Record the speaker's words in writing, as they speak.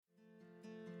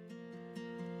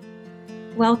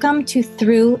Welcome to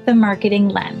Through the Marketing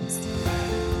Lens,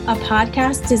 a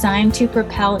podcast designed to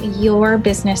propel your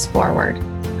business forward.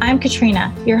 I'm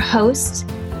Katrina, your host,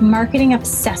 marketing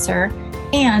obsessor,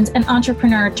 and an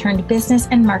entrepreneur turned business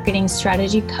and marketing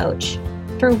strategy coach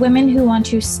for women who want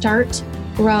to start,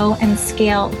 grow, and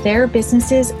scale their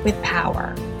businesses with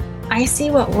power. I see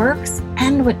what works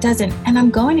and what doesn't, and I'm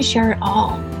going to share it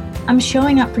all. I'm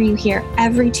showing up for you here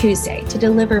every Tuesday to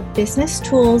deliver business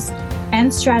tools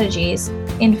and strategies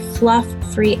in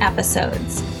fluff-free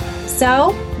episodes. So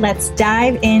let's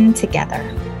dive in together.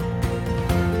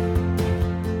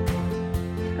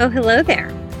 Oh, hello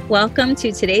there. Welcome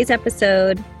to today's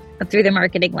episode of Through the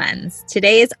Marketing Lens.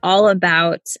 Today is all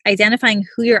about identifying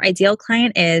who your ideal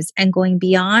client is and going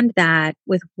beyond that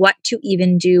with what to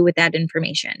even do with that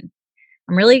information.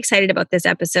 I'm really excited about this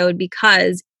episode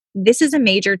because this is a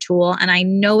major tool and I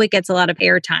know it gets a lot of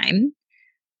airtime,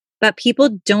 but people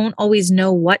don't always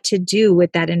know what to do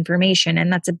with that information,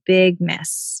 and that's a big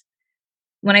miss.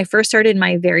 When I first started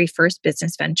my very first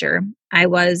business venture, I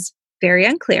was very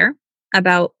unclear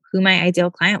about who my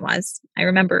ideal client was. I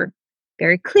remember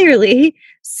very clearly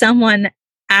someone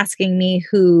asking me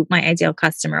who my ideal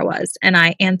customer was, and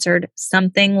I answered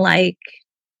something like,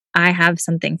 I have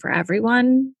something for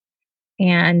everyone,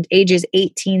 and ages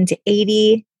 18 to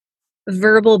 80,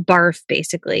 verbal barf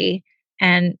basically.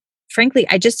 And frankly,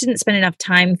 I just didn't spend enough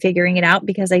time figuring it out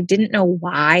because I didn't know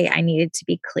why I needed to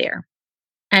be clear.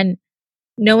 And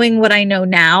knowing what I know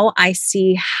now, I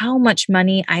see how much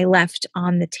money I left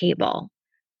on the table.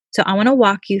 So I want to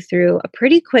walk you through a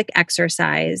pretty quick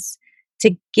exercise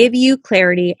to give you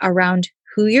clarity around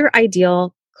who your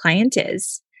ideal client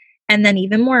is. And then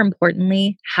even more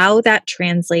importantly, how that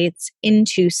translates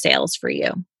into sales for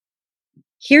you.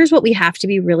 Here's what we have to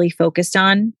be really focused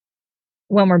on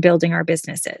when we're building our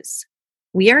businesses.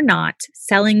 We are not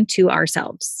selling to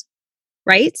ourselves,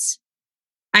 right?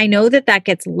 I know that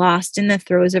gets lost in the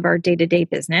throes of our day-to-day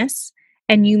business.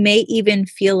 And you may even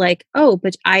feel like, oh,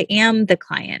 but I am the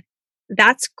client.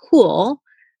 That's cool.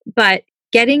 But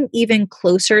getting even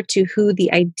closer to who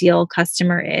the ideal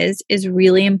customer is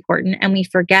really important. And we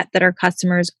forget that our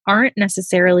customers aren't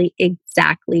necessarily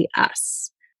exactly us.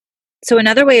 So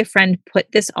another way a friend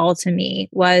put this all to me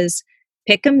was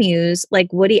pick a muse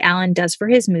like Woody Allen does for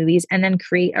his movies and then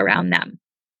create around them.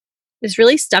 This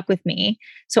really stuck with me.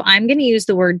 So I'm going to use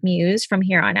the word muse from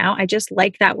here on out. I just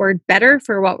like that word better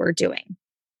for what we're doing.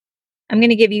 I'm going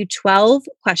to give you 12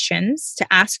 questions to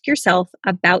ask yourself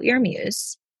about your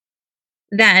muse.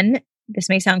 Then, this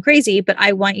may sound crazy, but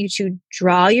I want you to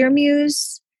draw your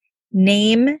muse,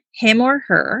 name him or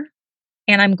her,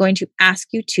 and I'm going to ask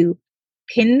you to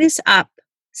pin this up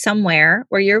somewhere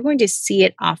where you're going to see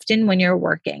it often when you're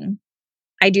working.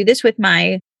 I do this with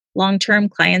my long-term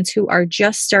clients who are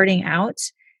just starting out.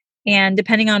 And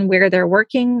depending on where they're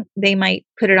working, they might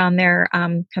put it on their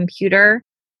computer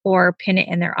or pin it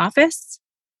in their office.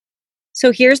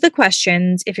 So here's the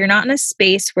questions. If you're not in a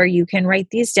space where you can write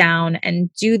these down and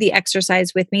do the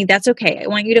exercise with me, that's okay. I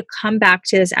want you to come back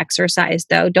to this exercise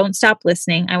though. Don't stop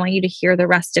listening. I want you to hear the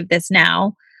rest of this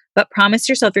now. But promise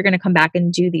yourself you're going to come back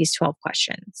and do these 12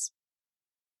 questions.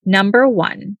 Number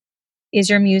 1, is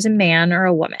your muse a man or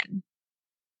a woman?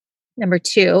 Number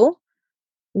 2,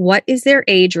 what is their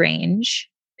age range?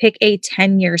 Pick a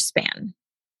 10-year span.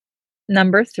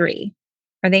 Number 3,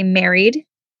 are they married,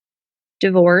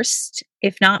 divorced?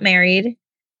 If not married,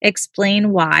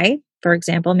 explain why. For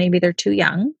example, maybe they're too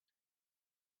young.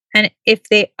 And if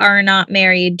they are not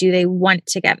married, do they want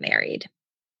to get married?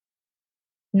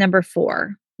 Number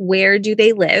 4, where do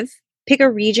they live? Pick a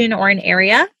region or an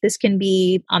area. This can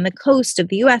be on the coast of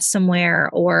the US somewhere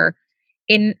or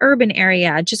in an urban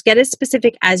area. Just get as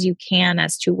specific as you can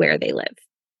as to where they live.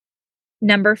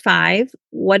 Number 5,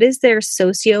 what is their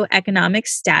socioeconomic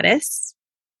status?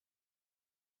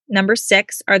 Number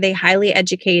 6, are they highly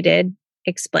educated?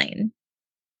 Explain.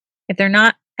 If they're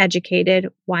not educated,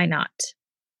 why not?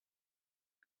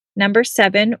 Number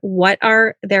 7, what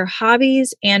are their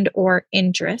hobbies and or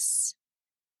interests?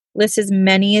 List as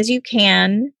many as you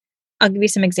can. I'll give you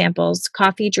some examples.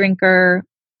 Coffee drinker,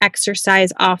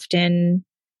 exercise often,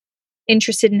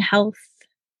 interested in health,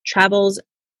 travels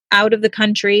out of the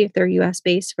country, if they're US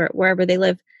based, for wherever they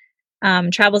live,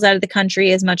 travels out of the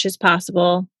country as much as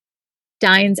possible,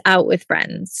 dines out with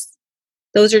friends.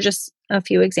 Those are just a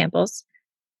few examples.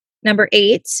 Number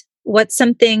 8, what's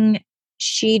something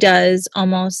she does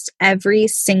almost every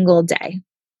single day?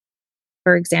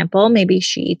 For example, maybe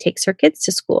she takes her kids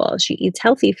to school. She eats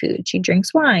healthy food. She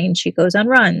drinks wine. She goes on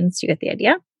runs. You get the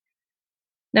idea?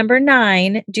 Number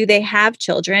 9, do they have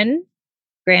children,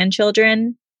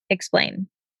 grandchildren? Explain.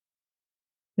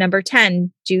 Number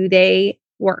 10, do they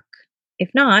work?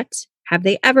 If not, have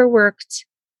they ever worked?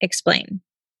 Explain.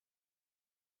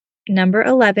 Number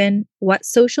 11, what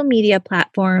social media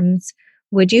platforms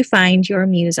would you find your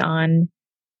muse on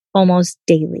almost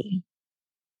daily?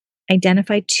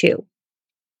 Identify 2.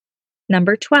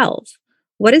 Number 12,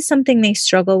 what is something they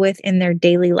struggle with in their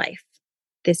daily life?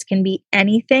 This can be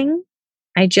anything.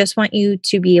 I just want you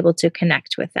to be able to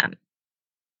connect with them.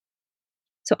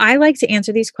 So I like to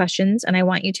answer these questions, and I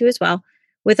want you to as well,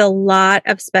 with a lot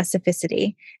of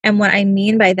specificity. And what I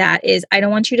mean by that is I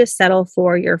don't want you to settle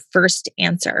for your first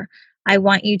answer. I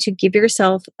want you to give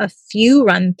yourself a few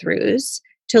run-throughs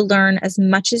to learn as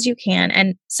much as you can.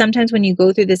 And sometimes when you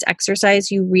go through this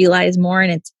exercise, you realize more,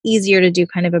 and it's easier to do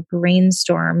kind of a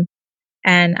brainstorm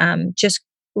and just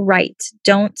write.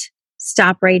 Don't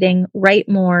stop writing. Write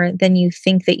more than you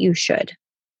think that you should.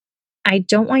 I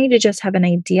don't want you to just have an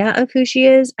idea of who she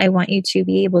is. I want you to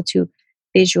be able to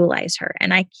visualize her.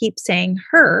 And I keep saying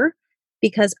her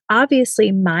because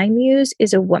obviously my muse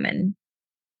is a woman.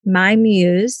 My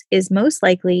muse is most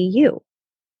likely you.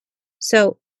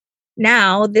 So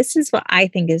now this is what I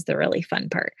think is the really fun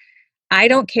part. I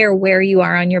don't care where you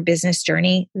are on your business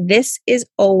journey. This is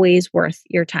always worth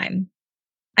your time.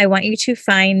 I want you to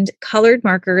find colored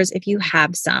markers if you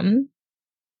have some.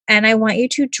 And I want you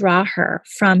to draw her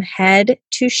from head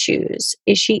to shoes.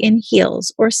 Is she in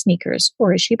heels or sneakers,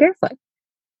 or is she barefoot?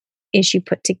 Is she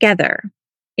put together?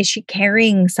 Is she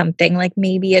carrying something like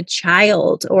maybe a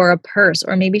child or a purse,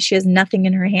 or maybe she has nothing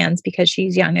in her hands because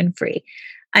she's young and free?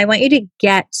 I want you to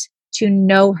get to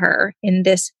know her in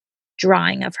this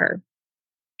drawing of her.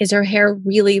 Is her hair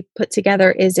really put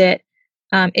together? Is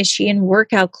she in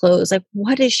workout clothes? Like,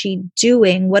 what is she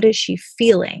doing? What is she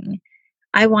feeling?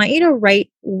 I want you to write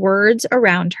words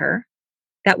around her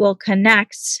that will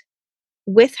connect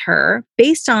with her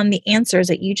based on the answers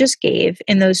that you just gave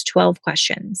in those 12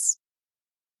 questions.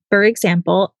 For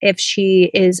example, if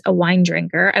she is a wine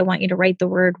drinker, I want you to write the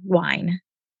word wine.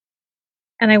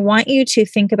 And I want you to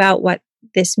think about what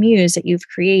this muse that you've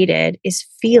created is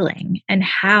feeling and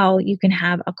how you can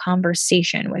have a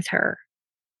conversation with her.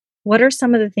 What are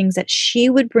some of the things that she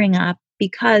would bring up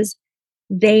because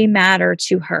they matter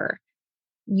to her?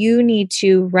 You need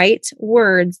to write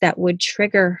words that would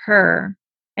trigger her.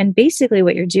 And basically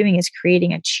what you're doing is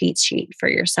creating a cheat sheet for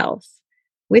yourself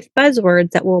with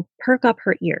buzzwords that will perk up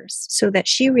her ears so that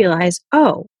she realizes,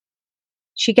 oh,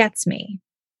 she gets me.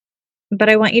 But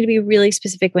I want you to be really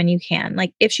specific when you can.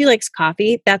 Like if she likes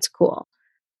coffee, that's cool.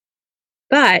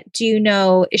 But do you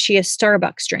know, is she a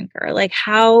Starbucks drinker? Like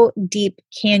how deep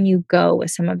can you go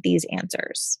with some of these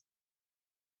answers?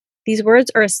 These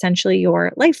words are essentially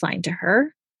your lifeline to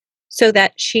her so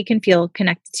that she can feel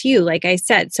connected to you, like I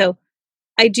said. So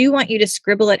I do want you to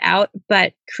scribble it out,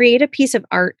 but create a piece of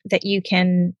art that you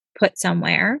can put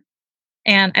somewhere.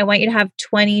 And I want you to have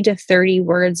 20 to 30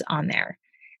 words on there.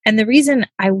 And the reason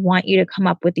I want you to come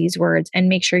up with these words and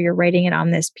make sure you're writing it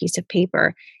on this piece of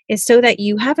paper is so that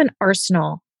you have an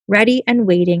arsenal ready and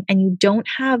waiting, and you don't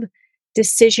have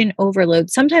decision overload.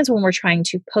 Sometimes when we're trying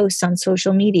to post on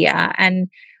social media and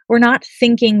we're not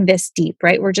thinking this deep,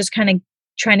 right? We're just kind of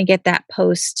trying to get that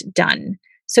post done.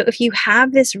 So if you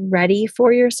have this ready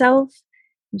for yourself,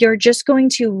 you're just going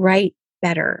to write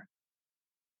better.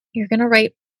 You're going to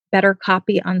write better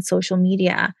copy on social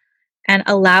media and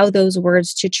allow those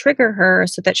words to trigger her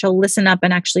so that she'll listen up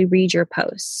and actually read your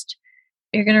post.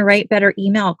 You're going to write better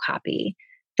email copy.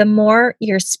 The more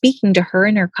you're speaking to her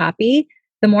in her copy,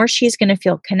 the more she's going to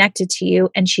feel connected to you,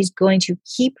 and she's going to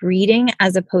keep reading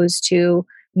as opposed to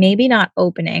maybe not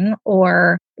opening,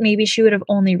 or maybe she would have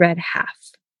only read half.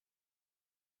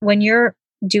 When you're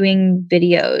doing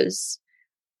videos,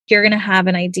 you're going to have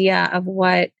an idea of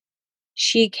what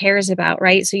she cares about,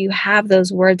 right? So you have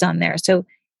those words on there. So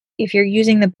if you're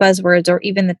using the buzzwords or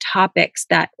even the topics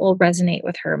that will resonate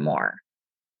with her more.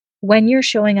 When you're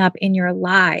showing up in your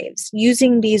lives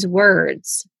using these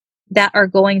words that are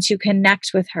going to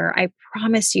connect with her, I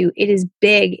promise you, it is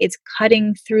big. It's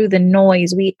cutting through the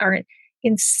noise. We are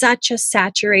in such a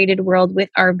saturated world with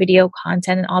our video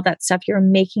content and all that stuff. You're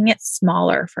making it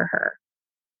smaller for her.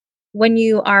 When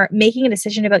you are making a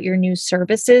decision about your new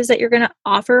services that you're going to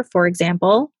offer, for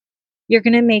example, you're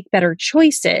going to make better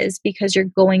choices because you're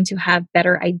going to have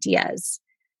better ideas.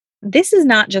 This is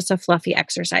not just a fluffy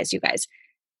exercise, you guys.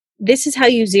 This is how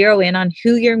you zero in on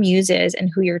who your muse is and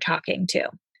who you're talking to.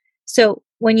 So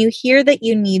when you hear that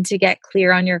you need to get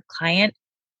clear on your client,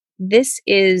 this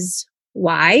is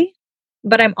why,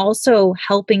 but I'm also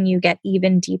helping you get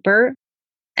even deeper,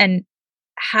 and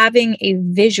having a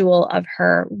visual of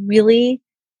her really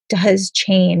does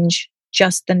change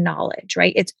just the knowledge,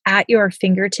 right? It's at your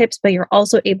fingertips, but you're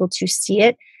also able to see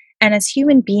it. And as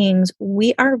human beings,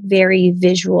 we are very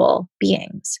visual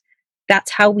beings.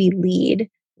 That's how we lead,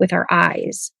 with our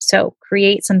eyes. So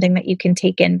create something that you can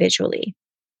take in visually.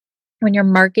 When your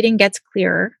marketing gets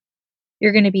clearer,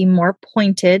 you're going to be more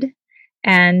pointed,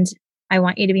 and I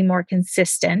want you to be more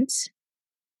consistent.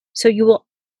 So you will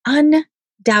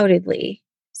undoubtedly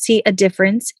see a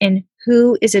difference in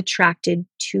who is attracted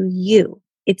to you.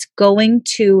 It's going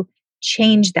to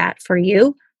change that for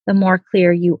you the more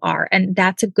clear you are. And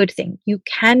that's a good thing. You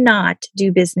cannot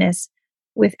do business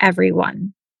with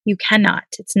everyone. You cannot.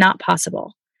 It's not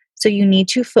possible. So you need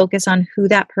to focus on who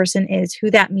that person is, who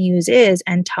that muse is,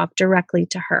 and talk directly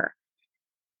to her.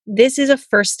 This is a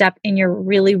first step in your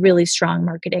really, really strong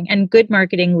marketing. And good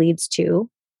marketing leads to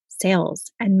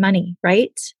sales and money,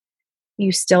 right?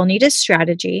 You still need a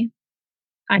strategy.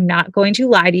 I'm not going to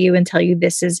lie to you and tell you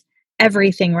this is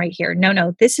everything right here.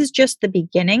 No, this is just the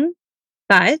beginning.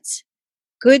 But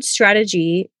good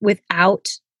strategy without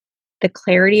the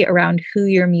clarity around who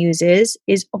your muse is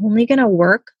only going to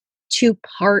work to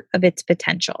part of its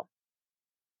potential.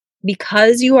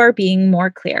 Because you are being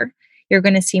more clear, you're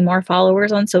going to see more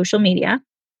followers on social media,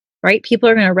 right? People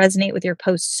are going to resonate with your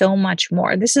posts so much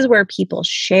more. This is where people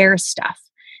share stuff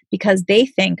because they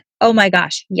think, oh my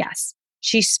gosh, yes,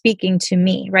 she's speaking to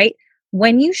me, right?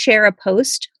 When you share a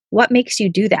post, what makes you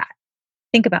do that?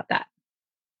 Think about that.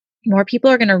 More people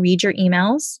are going to read your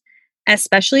emails,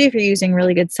 especially if you're using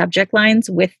really good subject lines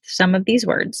with some of these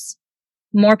words.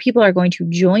 More people are going to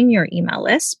join your email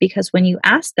list because when you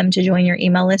ask them to join your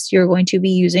email list, you're going to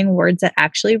be using words that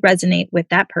actually resonate with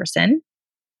that person.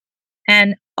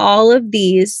 And all of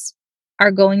these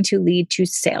are going to lead to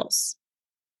sales.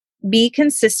 Be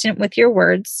consistent with your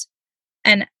words.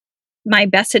 And my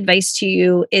best advice to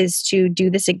you is to do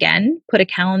this again. Put a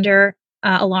calendar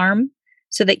alarm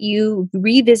so that you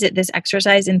revisit this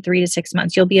exercise in 3 to 6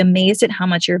 months. You'll be amazed at how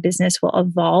much your business will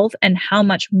evolve and how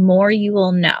much more you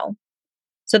will know.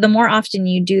 So the more often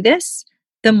you do this,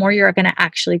 the more you're going to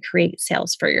actually create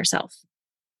sales for yourself.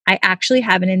 I actually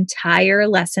have an entire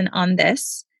lesson on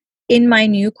this in my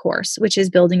new course, which is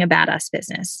Building a Badass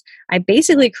Business. I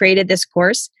basically created this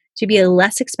course to be a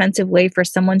less expensive way for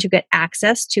someone to get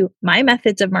access to my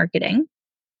methods of marketing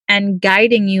and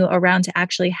guiding you around to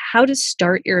actually how to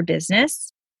start your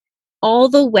business all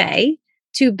the way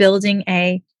to building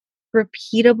a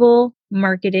repeatable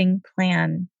marketing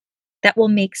plan that will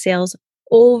make sales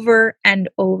over and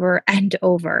over and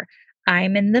over.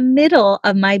 I'm in the middle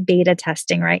of my beta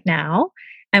testing right now,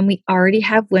 and we already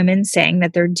have women saying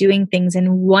that they're doing things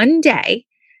in one day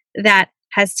that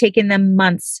has taken them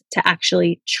months to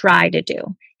actually try to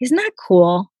do. Isn't that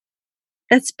cool?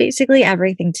 That's basically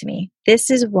everything to me. This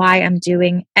is why I'm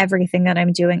doing everything that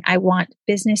I'm doing. I want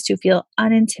business to feel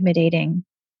unintimidating.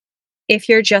 If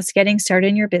you're just getting started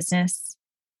in your business,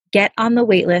 get on the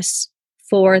wait list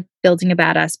for Building a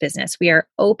Badass Business. We are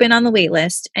open on the wait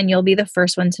list, and you'll be the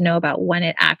first one to know about when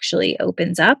it actually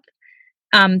opens up.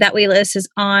 That wait list is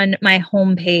on my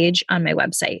homepage on my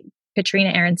website,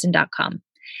 KatrinaAaronson.com.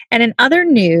 And in other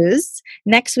news,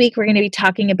 next week we're going to be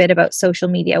talking a bit about social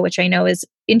media, which I know is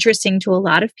interesting to a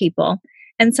lot of people,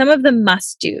 and some of the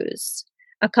must-dos,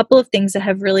 a couple of things that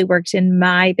have really worked in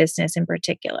my business in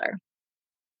particular.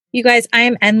 You guys, I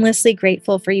am endlessly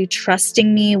grateful for you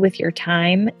trusting me with your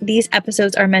time. These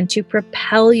episodes are meant to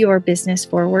propel your business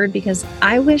forward because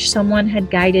I wish someone had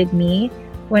guided me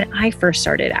when I first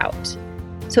started out.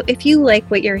 So if you like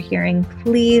what you're hearing,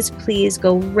 please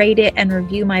go rate it and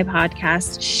review my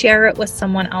podcast. Share it with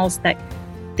someone else that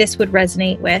this would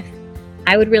resonate with.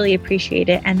 I would really appreciate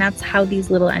it. And that's how these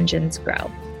little engines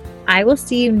grow. I will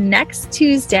see you next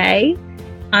Tuesday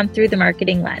on Through the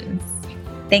Marketing Lens.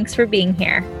 Thanks for being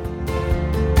here.